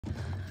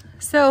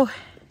So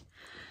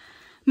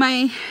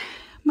my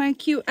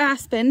cute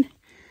Aspen,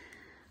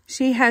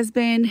 she has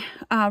been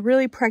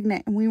really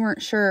pregnant, and we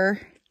weren't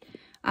sure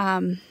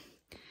when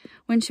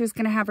she was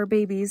going to have her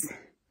babies.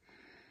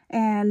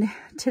 And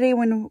today,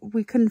 when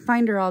we couldn't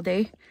find her all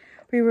day,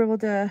 we were able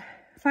to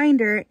find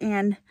her,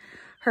 and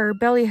her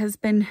belly has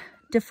been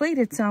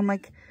deflated. So I'm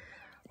like,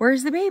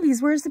 where's the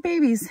babies? Where's the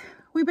babies?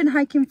 We've been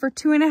hiking for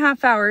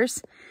 2.5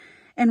 hours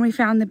and we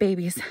found the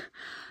babies.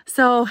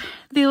 So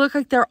they look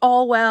like they're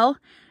all well,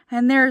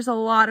 and there's a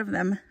lot of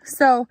them.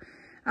 So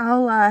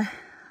I'll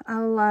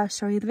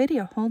show you the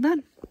video. Hold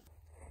on.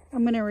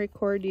 I'm going to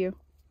record you.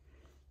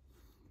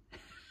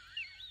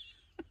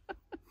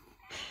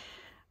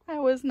 I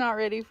was not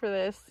ready for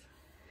this.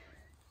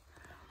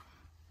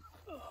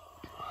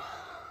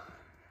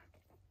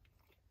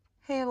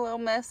 Hey, little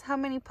miss, how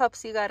many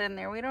pups you got in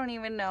there? We don't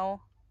even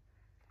know.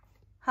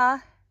 Huh?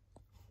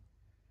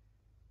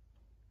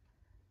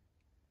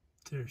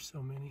 There's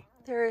so many.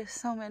 There is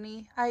so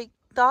many. I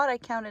thought I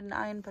counted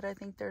 9, but I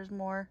think there's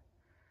more.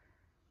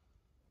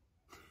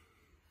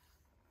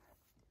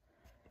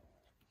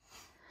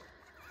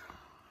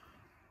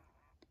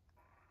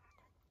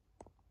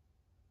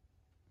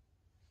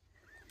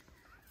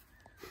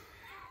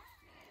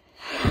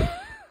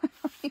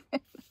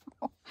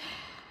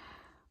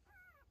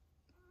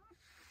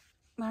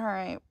 All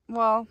right,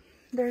 well,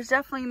 there's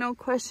definitely no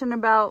question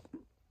about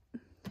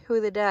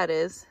who the dad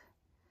is.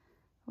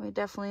 We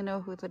definitely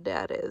know who the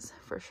dad is,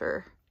 for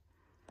sure.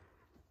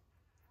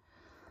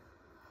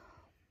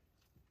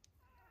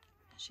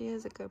 She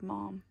is a good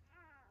mom.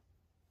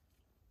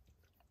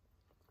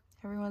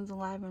 Everyone's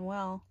alive and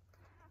well.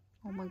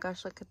 Oh my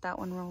gosh, look at that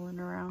one rolling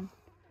around.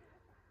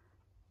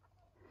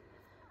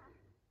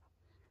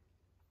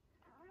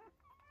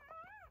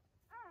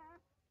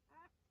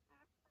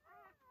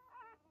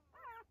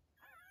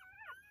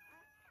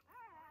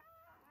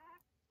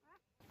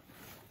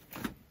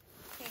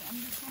 I'm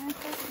just gonna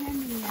start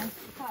handing you a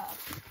pup.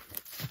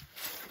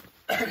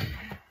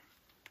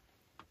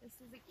 This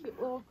is a cute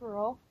little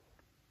girl.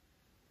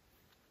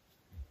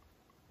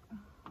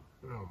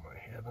 Oh my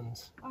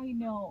heavens. I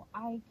know,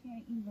 I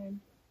can't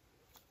even.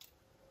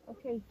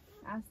 Okay,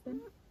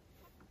 Aspen.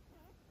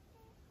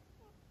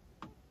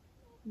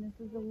 And this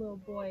is a little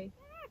boy.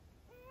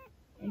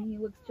 And he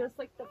looks just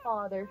like the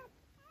father.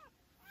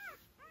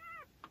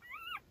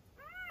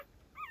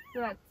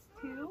 So that's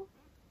 2.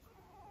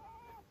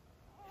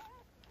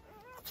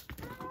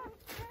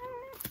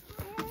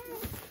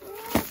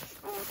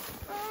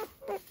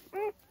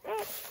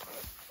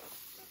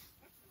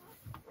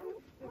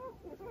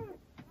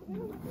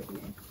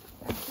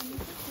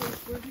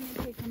 We're gonna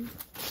take him.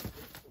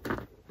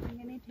 I'm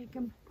gonna take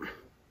him.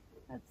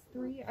 That's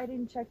 3. I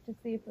didn't check to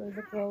see if it was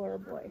a girl or a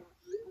boy.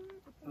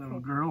 Okay. Little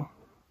girl.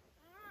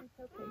 It's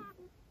okay.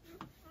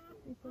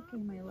 It's okay,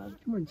 my love.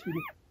 Come on, sweetie.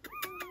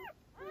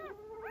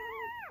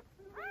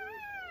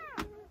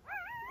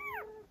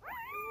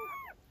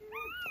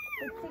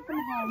 Let's take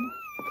him home.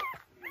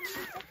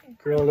 Okay.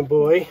 Girl and a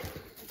boy.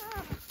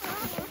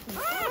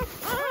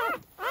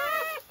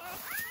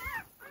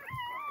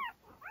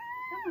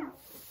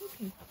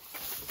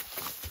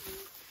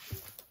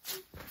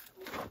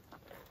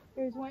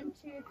 There's 1,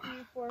 2, 3,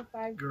 4,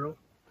 5, Girl.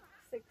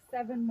 6,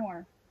 7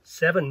 more.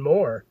 7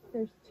 more?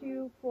 There's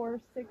 2, 4,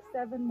 6,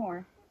 7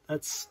 more.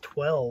 That's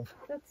 12.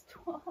 That's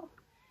 12.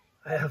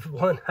 I have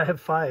 1. I have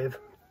 5.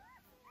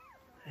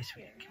 Hey,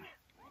 sweetie, come here.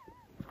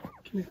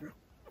 Come here, girl.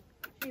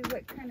 She's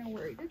like kind of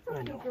worried. It's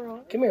okay,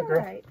 girl. Come here, girl.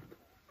 Right.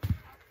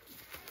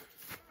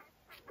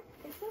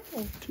 It's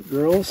okay. 2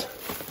 girls.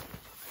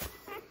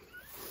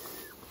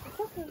 It's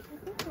okay.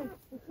 It's okay.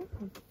 It's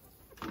okay.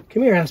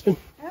 Come here, Aspen.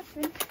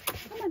 Aspen,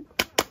 come on.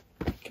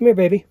 Come here,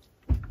 baby.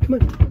 Come on.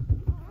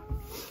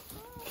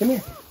 Come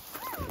here.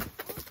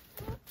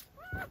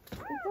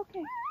 It's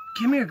okay.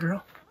 Come here,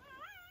 girl.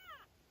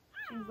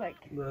 She's like,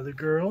 The other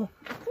girl.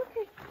 it's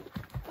okay.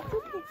 It's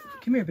okay.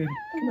 Come here, baby.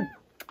 Come on.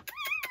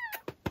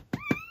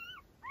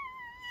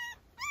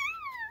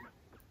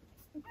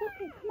 It's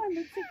okay. Come on.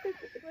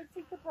 Let's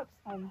take the pups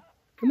home.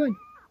 Come on.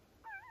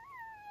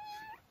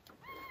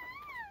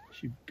 Is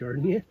she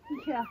guarding you?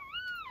 Yeah.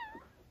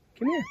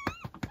 Come here.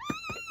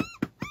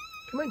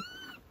 Come on.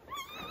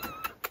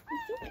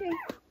 It's okay.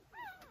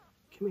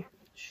 Come here.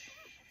 Shh.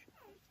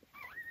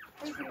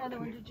 There's another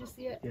one. Did you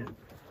see it? Yeah.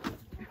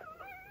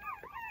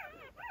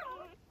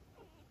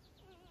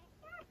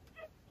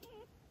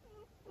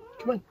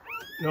 Come on.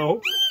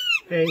 No.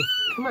 Hey,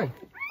 come on.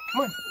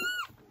 Come on.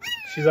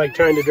 She's like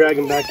trying to drag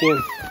him back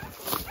in.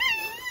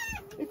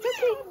 It's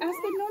okay.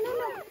 Aspen, no.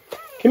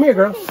 Come here,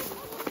 girl.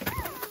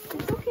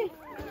 It's okay.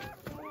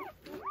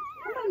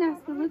 Come on,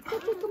 Aspen. Let's go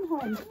take him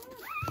home.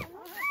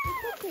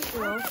 It's okay,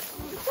 girl.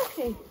 It's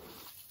okay.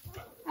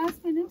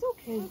 Aspen, it's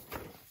okay.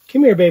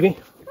 Come here, baby.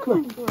 Come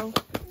on, girl.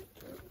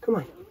 Come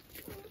on.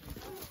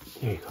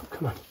 There you go.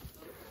 Come on.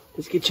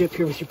 Let's get you up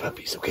here with your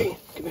puppies, okay?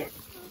 Come here.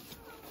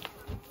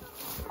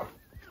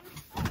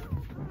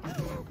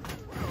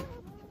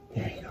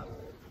 There you go.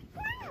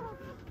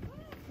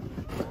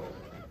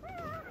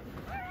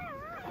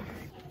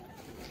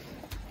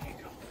 There you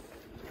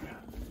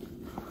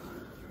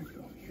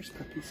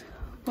puppies.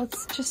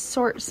 Let's just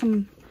sort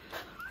some,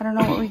 I don't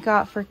know what we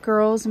got for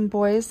girls and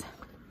boys.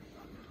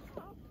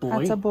 Boy.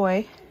 That's a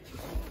boy.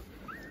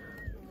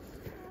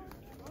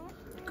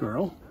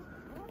 Girl.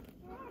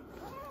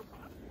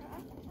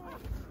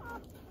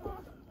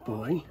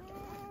 Boy.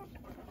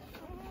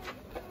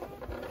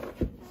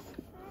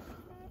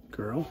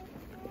 Girl.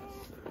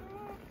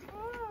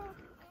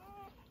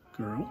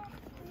 Girl.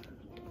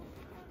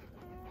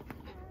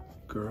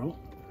 Girl.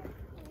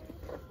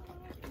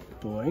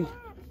 Boy.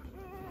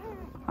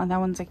 Oh, that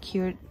one's a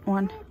cute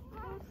one.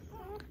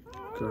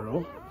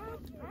 Girl.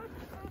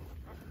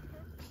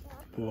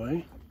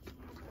 Boy.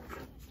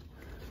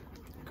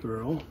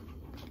 Girl.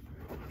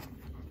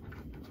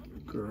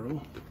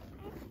 Girl.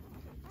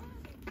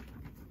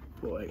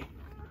 Boy.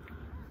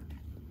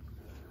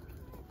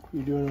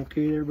 You doing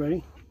okay there,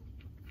 buddy?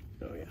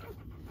 Oh yeah.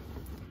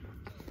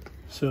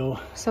 So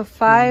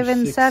 5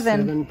 and 6,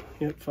 7.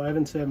 Yep, 5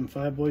 and 7.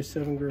 5 boys,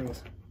 7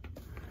 girls.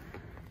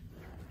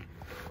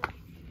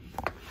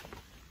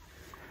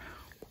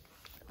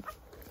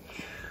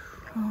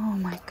 Oh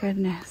my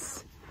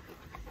goodness.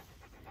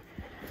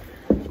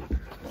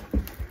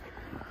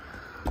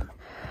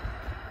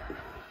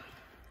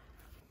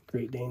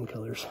 Great Dane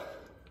colors.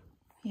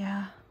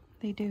 Yeah,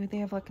 they do. They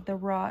have like the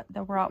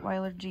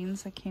Rottweiler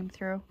genes that came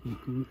through.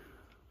 Mm-hmm.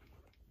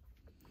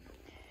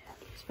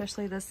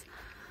 Especially this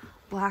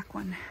black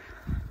one.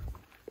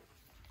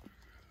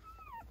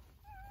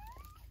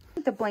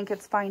 The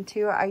blanket's fine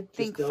too. I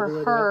think Just for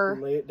double it her, up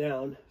and lay it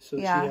down so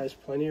yeah. she has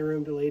plenty of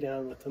room to lay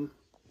down with them.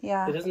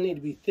 yeah, It doesn't need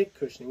to be thick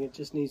cushioning. It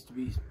just needs to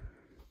be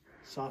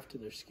soft to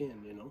their skin,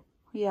 you know.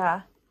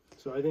 yeah.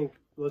 So I think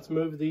let's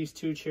move these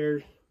 2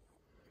 chairs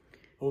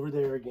over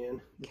there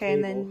again. Okay,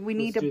 and then we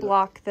need to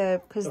block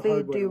because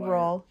they do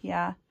roll.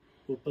 Yeah.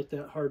 We'll put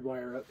that hard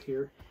wire up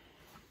here,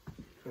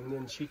 and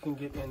then she can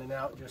get in and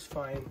out just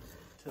fine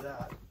to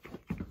that.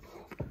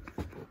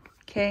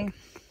 Okay.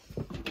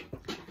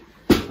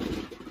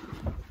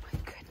 My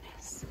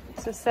goodness.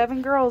 So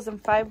 7 girls and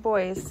 5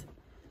 boys.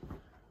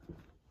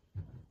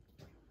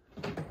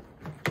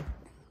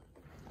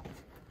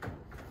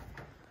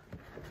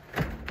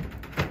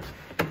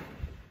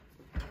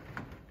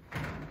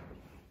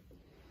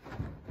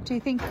 Do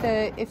you think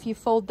that if you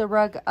fold the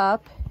rug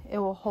up, it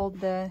will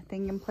hold the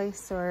thing in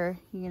place, or are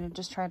you gonna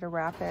just try to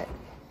wrap it?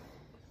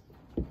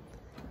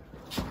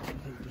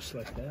 Just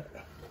like that.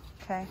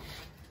 Okay.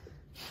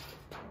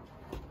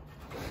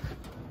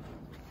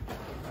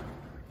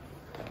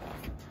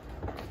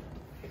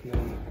 And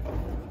then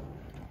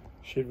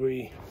should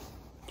we?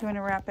 Do you want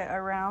to wrap it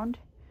around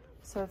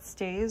so it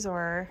stays,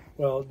 or?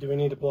 Well, do we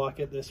need to block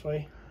it this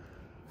way?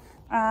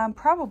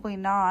 Probably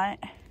not,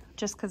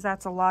 just because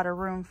that's a lot of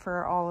room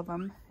for all of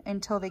them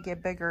until they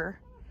get bigger.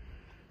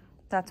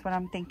 That's what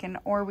I'm thinking.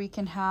 Or we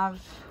can have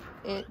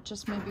it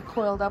just maybe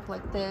coiled up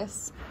like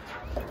this,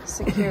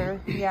 secure.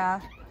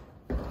 Yeah.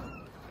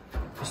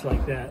 Just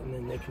like that, and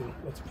then they can.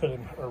 Let's put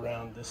them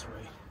around this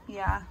way.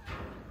 Yeah.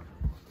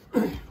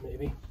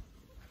 Maybe.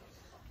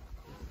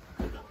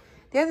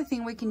 The other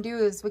thing we can do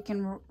is we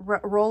can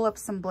roll up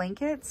some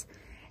blankets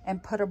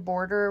and put a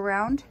border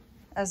around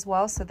as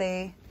well, so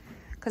they,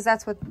 because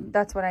that's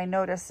what I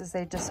noticed is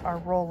they just are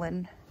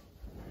rolling.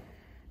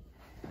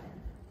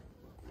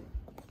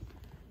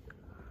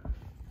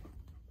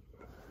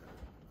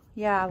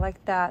 Yeah,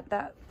 like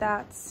that.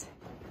 That's.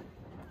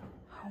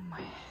 Oh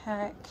my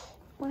heck!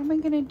 What am I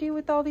gonna do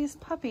with all these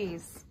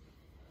puppies?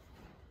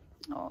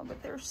 Oh,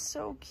 but they're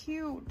so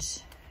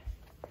cute,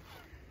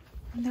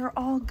 and they're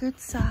all good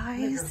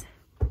size.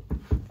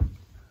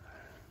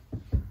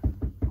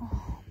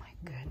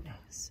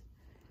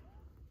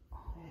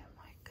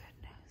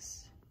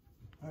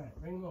 All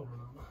right, bring them over,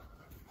 Mama.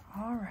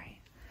 All right.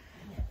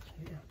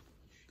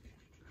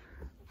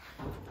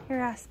 Here,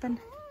 Aspen.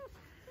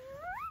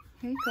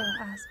 Here you go,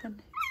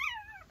 Aspen.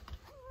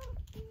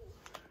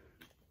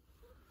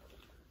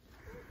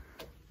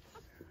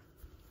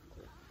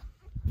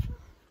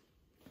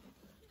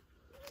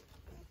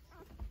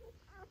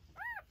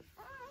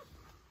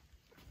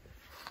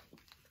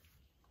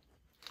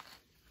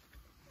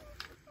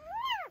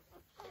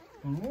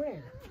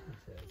 Where? He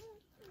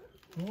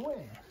says.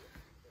 Where?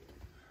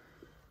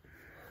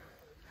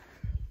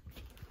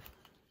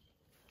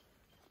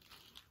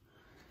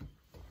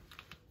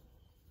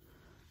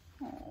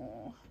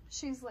 Oh,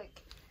 she's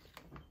like,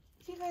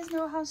 do you guys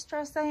know how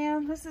stressed I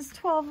am? This is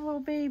 12 little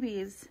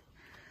babies.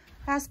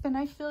 Aspen,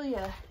 I feel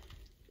ya.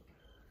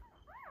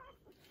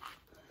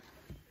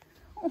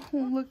 Oh,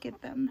 look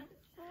at them.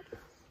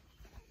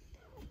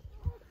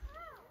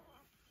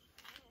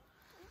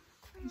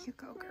 There you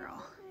go,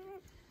 girl.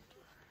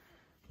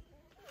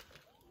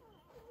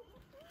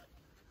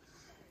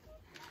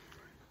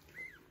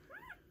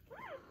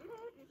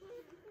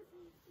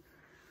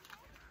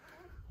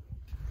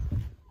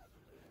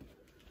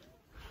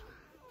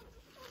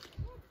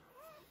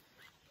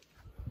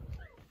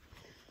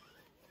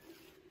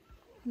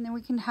 And then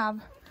we can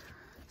have,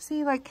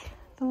 see, like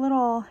the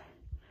little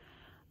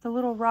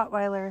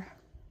Rottweiler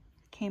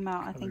came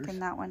out, I think, in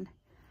that one.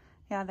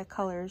 Yeah, the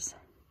colors.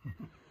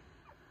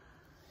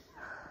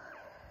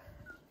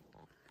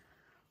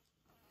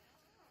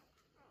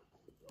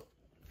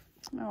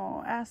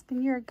 Oh,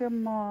 Aspen, you're a good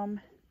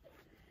mom.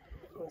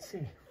 Let's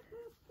see.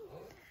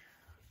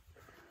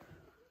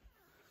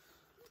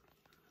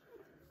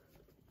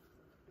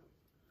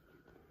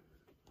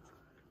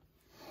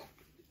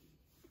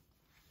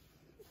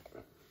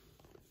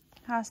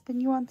 Aspen,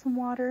 you want some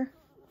water?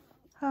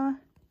 Huh?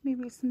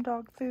 Maybe some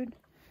dog food?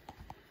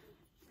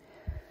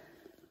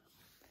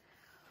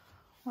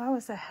 Well, that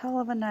was a hell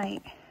of a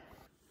night.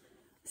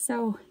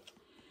 So,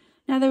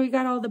 now that we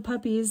got all the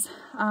puppies,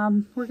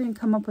 we're going to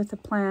come up with a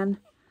plan.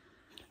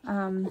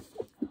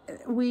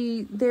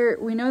 We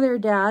know their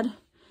dad.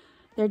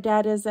 Their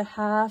dad is a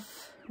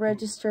half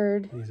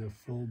registered. He's a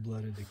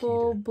full-blooded Akita.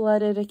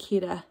 Full-blooded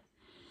Akita.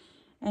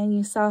 And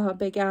you saw how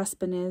big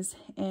Aspen is.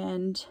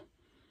 And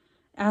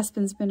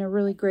Aspen's been a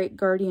really great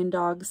guardian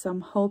dog. So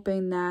I'm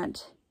hoping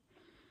that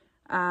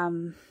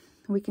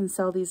we can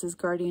sell these as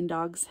guardian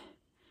dogs.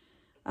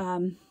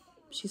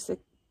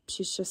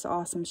 She's just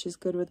awesome. She's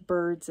good with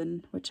birds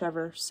and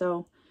whichever.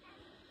 So,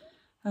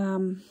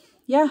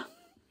 yeah.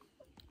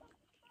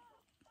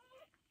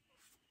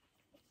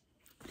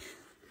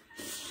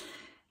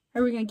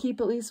 Are we going to keep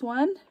at least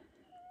one?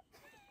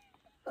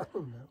 I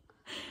don't know.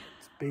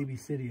 It's baby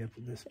city up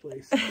in this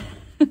place.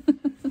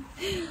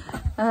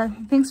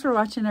 Thanks for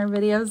watching our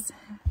videos.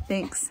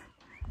 Thanks.